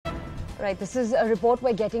Right, this is a report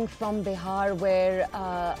we're getting from Bihar where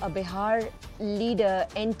a Bihar leader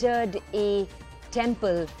entered a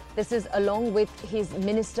temple. This is along with his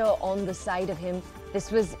minister on the side of him.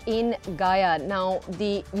 This was in Gaya. Now,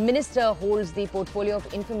 the minister holds the portfolio of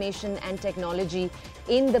information and technology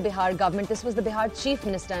in the Bihar government. This was the Bihar chief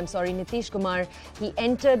minister, Nitish Kumar. He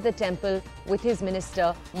entered the temple with his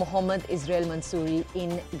minister, Mohammad Israel Mansoori,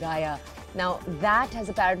 in Gaya. Now, that has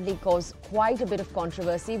apparently caused quite a bit of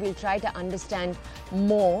controversy. We'll try to understand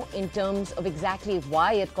more in terms of exactly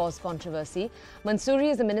why it caused controversy. Mansoori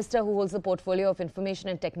is a minister who holds the portfolio of information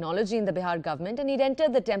and technology in the Bihar government, and he'd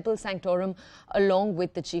entered the temple sanctorum along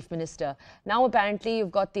with the chief minister. Now, apparently,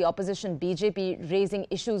 you've got the opposition BJP raising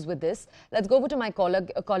issues with this. Let's go over to my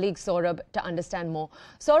colleague Saurabh to understand more.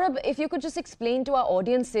 Saurabh, if you could just explain to our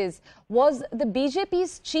audiences, was the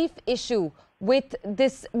BJP's chief issue with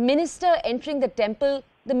this minister entering the temple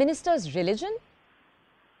the minister's religion?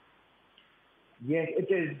 Yes,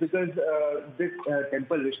 it is, because this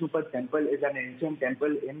temple, Vishnupad temple, is an ancient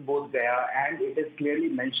temple in Bodh Gaya, and it is clearly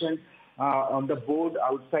mentioned on the board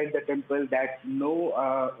outside the temple that no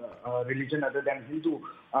religion other than Hindu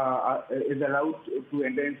is allowed to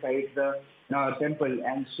enter inside the temple.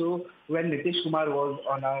 And so when Nitish Kumar was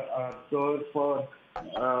on a tour for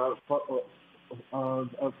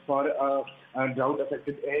a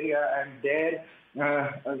drought-affected area, and there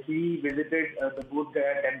he visited the Bodh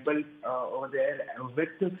Gaya temple over there with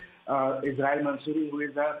Israel Mansoori, who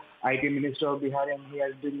is the IT Minister of Bihar, and he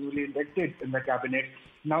has been newly elected in the cabinet.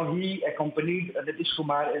 Now, he accompanied Nitish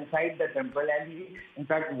Kumar inside the temple, and he, in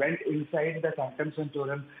fact, went inside the Sanctum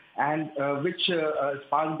Sanctorum, and which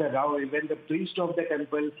sparked the row. Even the priest of the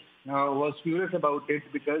temple was furious about it,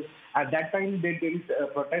 because at that time they didn't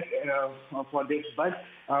protest for this. But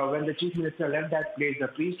when the chief minister left that place, the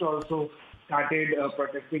priest also started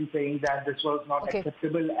protesting, saying that this was not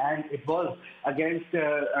acceptable and it was against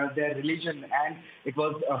their religion, and it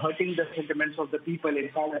was hurting the sentiments of the people. In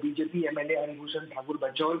fact, BJP MLA Haribhushan Thakur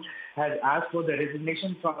Bachol has asked for the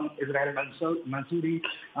resignation from Israel Mansoori.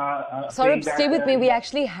 Saurabh, stay with me. We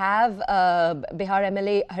actually have Bihar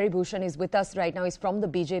MLA Haribhushan is with us right now. He's from the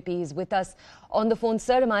BJP. He's with us on the phone.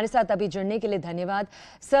 Sir, हमारे साथ अभी जुड़ने के लिए धन्यवाद.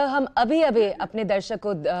 Sir, हम अभी अपने दर्शक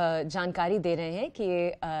को जानकारी दे रहे हैं कि ये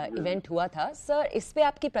इवेंट हुआ था. सर, इस पे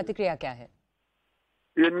आपकी प्रतिक्रिया क्या है?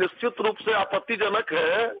 ये निश्चित रूप से आपत्तिजनक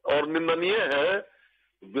है और निंदनीय है.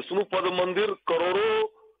 विष्णुपद मंदिर करोड़ों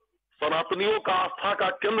सनातनियों का आस्था का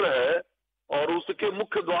केंद्र है, और उसके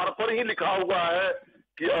मुख्य द्वार पर ही लिखा हुआ है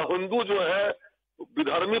कि हिंदू जो है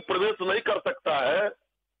विधर्मी प्रवेश नहीं कर सकता है.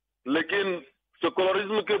 लेकिन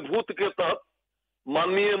सेकुलरिज्म के भूत के तहत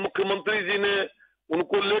माननीय मुख्यमंत्री जी ने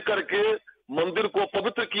उनको लेकर के मंदिर को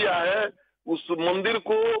पवित्र किया है. उस मंदिर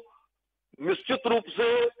को निश्चित रूप से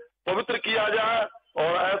पवित्र किया जाए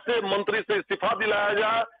और ऐसे मंत्री से इस्तीफा दिलाया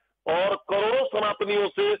जाए और करोड़ों सनातनियों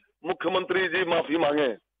से मुख्यमंत्री जी माफी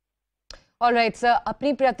मांगे. ऑलराइट सर,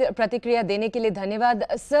 अपनी प्रतिक्रिया देने के लिए धन्यवाद.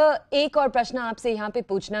 सर, एक और प्रश्न आपसे यहाँ पे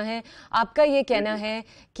पूछना है. आपका ये कहना है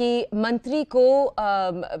कि मंत्री को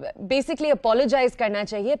बेसिकली अपोलोजाइज करना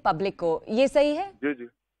चाहिए पब्लिक को, ये सही है? जी जी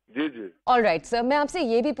जी जी. ऑलराइट सर, मैं आपसे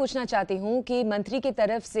ये भी पूछना चाहती हूँ कि मंत्री की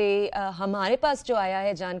तरफ से हमारे पास जो आया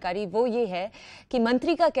है जानकारी वो ये है कि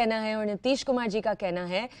मंत्री का कहना है और नीतीश कुमार जी का कहना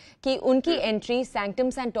है कि उनकी एंट्री सैंक्टम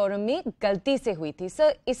सैंक्टोरम में गलती से हुई थी.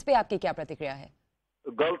 सर, इस पे आपकी क्या प्रतिक्रिया है?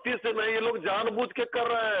 गलती से नहीं, ये लोग जानबूझ के कर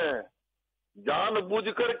रहे हैं. जानबूझ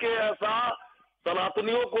करके ऐसा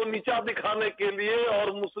सनातनियों को नीचा दिखाने के लिए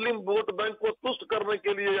और मुस्लिम वोट बैंक को तुष्ट करने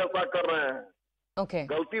के लिए ऐसा कर रहे हैं.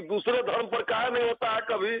 गलती दूसरे धर्म पर काहे नहीं होता है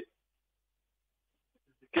कभी?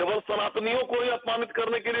 केवल सनातनियों को ही अपमानित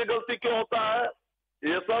करने के लिए गलती क्यों होता है?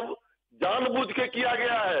 ये सब जानबूझ के किया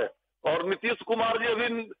गया है. और नीतीश कुमार जी अभी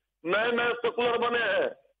नए नए सेकुलर बने हैं,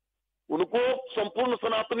 उनको संपूर्ण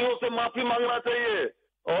सनातनियों से माफी मांगना चाहिए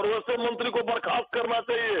और वैसे मंत्री को बर्खास्त करना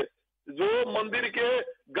चाहिए जो मंदिर के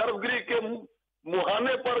गर्भगृह के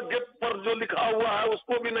मुहाने पर गेट पर जो लिखा हुआ है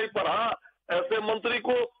उसको भी नहीं पढ़ा. ऐसे मंत्री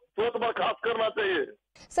को तुरंत बर्खास्त करना चाहिए.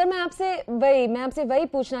 सर, मैं आपसे वही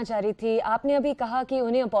पूछना चाह रही थी. आपने अभी कहा कि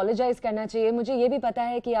उन्हें अपोलोजाइज करना चाहिए. मुझे ये भी पता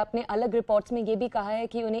है कि आपने अलग रिपोर्ट्स में ये भी कहा है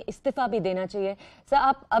कि उन्हें इस्तीफा भी देना चाहिए. सर,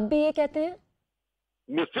 आप अब भी ये कहते हैं?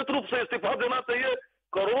 निश्चित रूप से इस्तीफा देना चाहिए.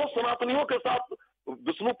 करोड़ों सनातनियों के साथ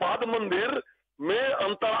विष्णुपाद मंदिर में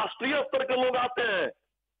अंतर्राष्ट्रीय स्तर के लोग आते हैं.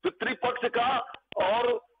 पितृपक्ष का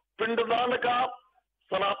और पिंडदान का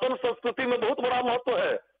सनातन संस्कृति में बहुत बड़ा महत्व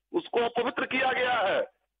है. उसको अपवित्र किया गया है.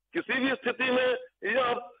 किसी भी स्थिति में यह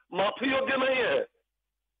माफी योग्य नहीं है.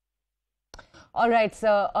 All right,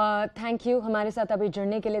 sir. Thank you. हमारे साथ अभी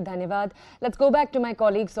जुड़ने के लिए धन्यवाद. Let's go back to my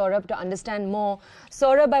colleague Saurabh to understand more.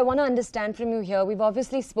 Saurabh, I want to understand from you here. We've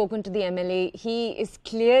obviously spoken to the MLA. He is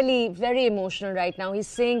clearly very emotional right now. He's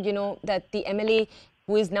saying, that the MLA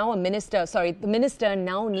who is now a minister, the minister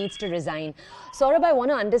now needs to resign. Saurabh, I want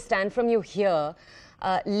to understand from you here.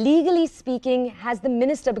 Legally speaking, has the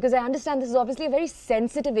minister, because I understand this is obviously a very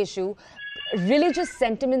sensitive issue, religious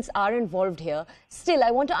sentiments are involved here. Still,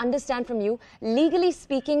 I want to understand from you, legally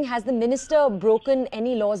speaking, has the minister broken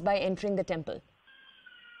any laws by entering the temple?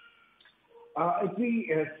 If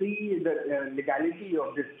we see the legality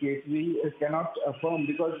of this case, we cannot affirm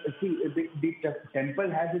because the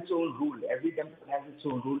temple has its own rule. Every temple has its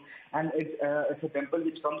own rule, and it's a temple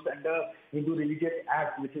which comes under Hindu Religious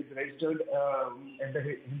Act, which is registered in the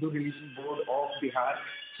Hindu Religion Board of Bihar.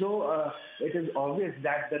 So it is obvious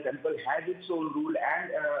that the temple has its own rule,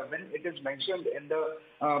 and when it is mentioned in the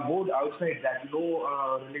board outside that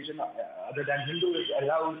no religion other than Hindu is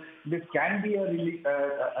allowed, this can be a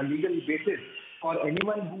legal basis for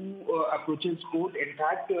anyone who approaches court. In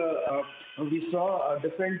fact, we saw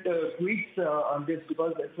different tweets on this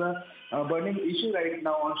because it's a burning issue right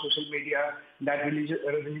now on social media that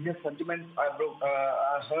religious sentiments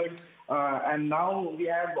are heard. And now we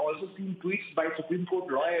have also seen tweets by Supreme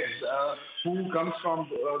Court lawyers who comes from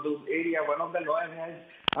those areas. One of the lawyers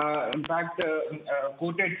has, in fact,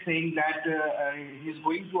 quoted saying that he's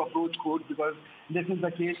going to approach court because this is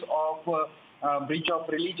a case of breach of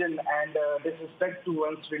religion and disrespect to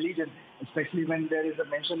one's religion, especially when there is a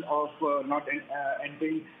mention of not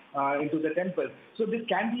entering into the temple. So this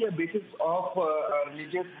can be a basis of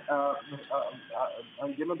religious,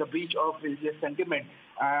 the breach of religious sentiment.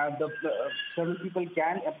 Several people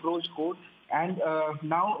can approach court. And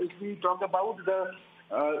now if we talk about the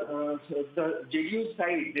JDU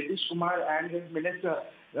side, Nitish Kumar and his minister,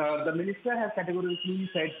 the minister has categorically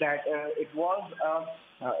said that it was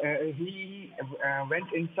he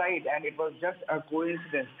went inside and it was just a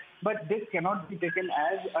coincidence. But this cannot be taken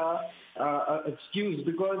as an excuse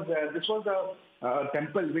because this was a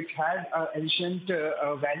temple which had ancient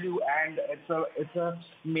value and it's a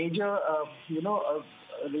major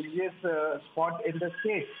religious spot in the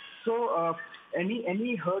state. So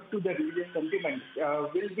any hurt to the religious sentiment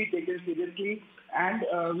will be taken seriously, and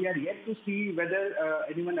we are yet to see whether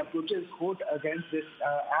anyone approaches court against this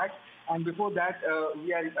act. And before that,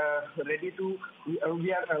 we are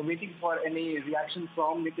waiting for any reaction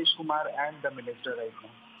from Nitish Kumar and the minister right now.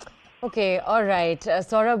 Okay, all right.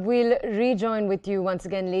 Saurabh, we'll rejoin with you once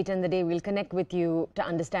again later in the day. We'll connect with you to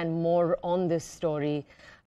understand more on this story.